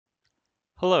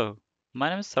Hello, my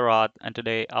name is Sarat and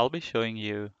today I'll be showing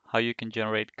you how you can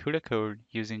generate CUDA code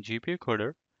using GPU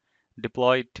Coder,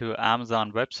 deploy it to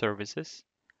Amazon Web Services,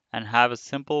 and have a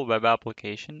simple web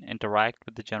application interact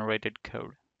with the generated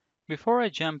code. Before I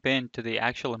jump into the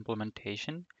actual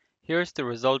implementation, here's the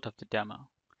result of the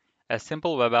demo. A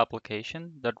simple web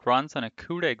application that runs on a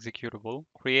CUDA executable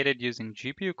created using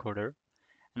GPU Coder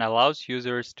and allows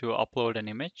users to upload an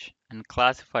image and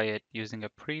classify it using a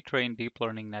pre-trained deep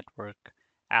learning network,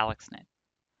 AlexNet.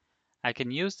 I can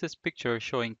use this picture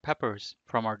showing peppers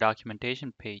from our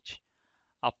documentation page,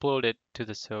 upload it to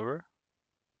the server,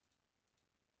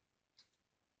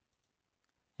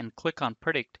 and click on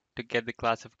Predict to get the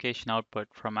classification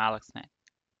output from AlexNet.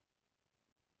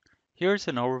 Here's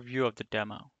an overview of the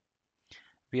demo.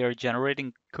 We are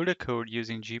generating CUDA code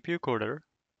using GPU Coder.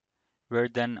 We're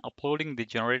then uploading the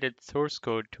generated source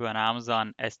code to an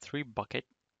Amazon S3 bucket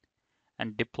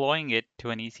and deploying it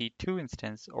to an EC2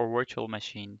 instance or virtual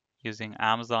machine using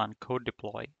Amazon Code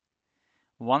Deploy.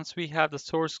 Once we have the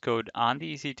source code on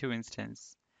the EC2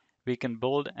 instance, we can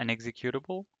build an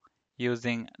executable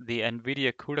using the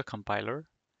NVIDIA CUDA compiler.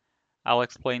 I'll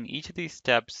explain each of these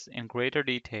steps in greater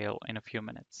detail in a few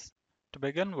minutes. To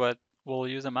begin with, we'll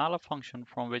use a MATLAB function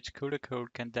from which CUDA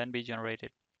code can then be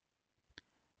generated.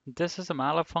 This is a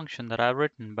MATLAB function that I've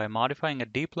written by modifying a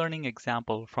deep learning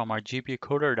example from our GPU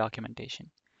Coder documentation.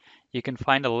 You can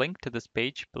find a link to this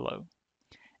page below.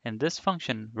 In this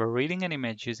function, we're reading an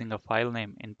image using a file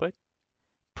name input,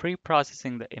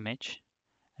 pre-processing the image,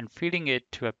 and feeding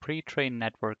it to a pre-trained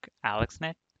network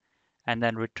AlexNet, and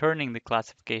then returning the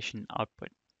classification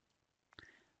output.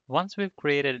 Once we've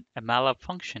created a MATLAB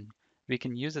function, we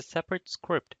can use a separate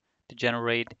script to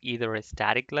generate either a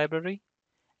static library,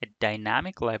 a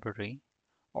dynamic library,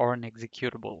 or an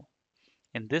executable.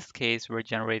 In this case, we're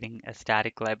generating a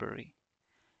static library.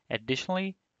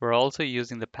 Additionally, we're also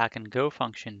using the pack and go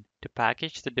function to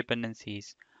package the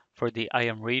dependencies for the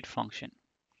imread function.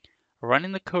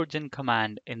 Running the codegen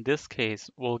command in this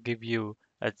case will give you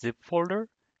a zip folder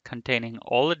containing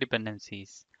all the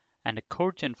dependencies and a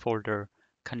codegen folder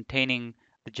containing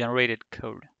the generated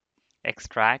code.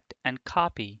 Extract and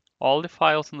copy all the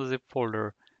files in the zip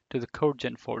folder to the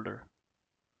codegen folder.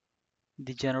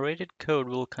 The generated code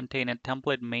will contain a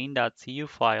template main.cu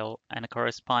file and a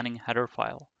corresponding header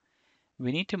file.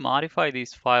 We need to modify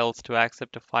these files to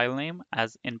accept a file name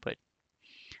as input.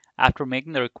 After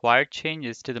making the required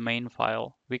changes to the main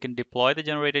file, we can deploy the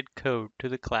generated code to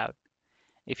the cloud.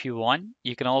 If you want,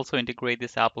 you can also integrate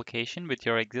this application with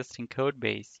your existing code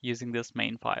base using this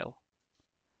main file.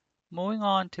 Moving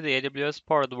on to the AWS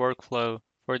part of the workflow,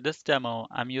 for this demo,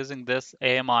 I'm using this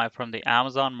AMI from the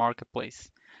Amazon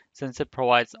Marketplace, since it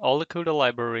provides all the CUDA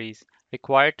libraries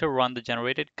required to run the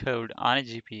generated code on a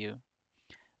GPU.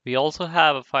 We also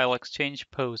have a file exchange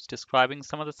post describing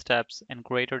some of the steps in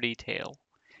greater detail.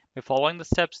 By following the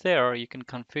steps there, you can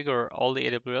configure all the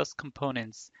AWS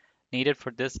components needed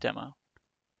for this demo.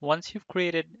 Once you've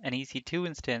created an EC2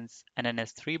 instance and an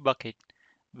S3 bucket,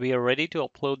 we are ready to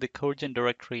upload the codegen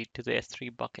directory to the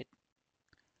S3 bucket.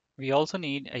 We also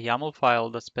need a YAML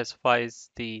file that specifies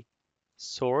the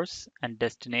source and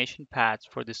destination paths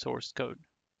for the source code.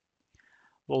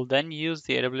 We'll then use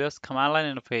the AWS command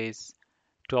line interface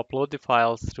to upload the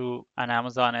files through an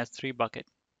Amazon S3 bucket.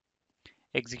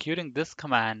 Executing this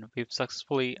command, we've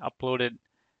successfully uploaded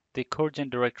the codegen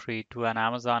directory to an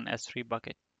Amazon S3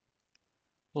 bucket.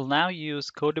 We'll now use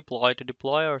code deploy to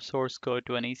deploy our source code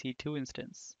to an EC2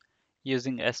 instance.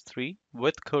 Using S3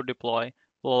 with code deploy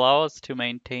will allow us to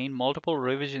maintain multiple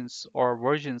revisions or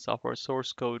versions of our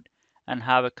source code and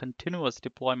have a continuous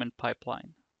deployment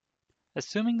pipeline.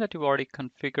 Assuming that you've already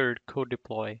configured code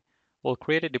deploy, we'll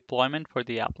create a deployment for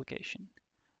the application.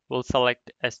 We'll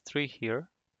select S3 here,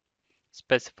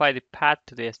 specify the path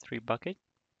to the S3 bucket,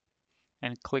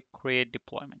 and click Create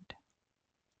Deployment.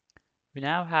 We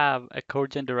now have a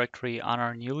codegen directory on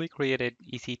our newly created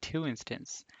EC2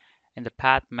 instance in the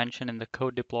path mentioned in the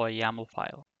code deploy YAML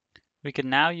file. We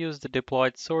can now use the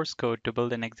deployed source code to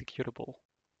build an executable.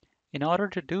 In order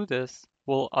to do this,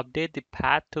 we'll update the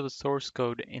path to the source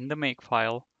code in the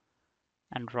makefile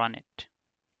and run it.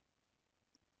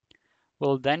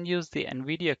 We'll then use the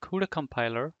NVIDIA CUDA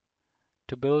compiler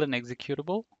to build an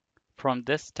executable from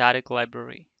this static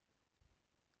library.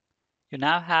 You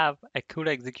now have a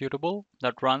CUDA executable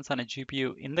that runs on a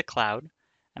GPU in the cloud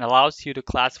and allows you to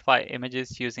classify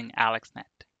images using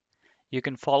AlexNet. You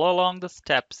can follow along the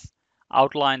steps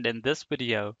outlined in this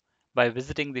video by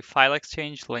visiting the file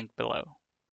exchange link below.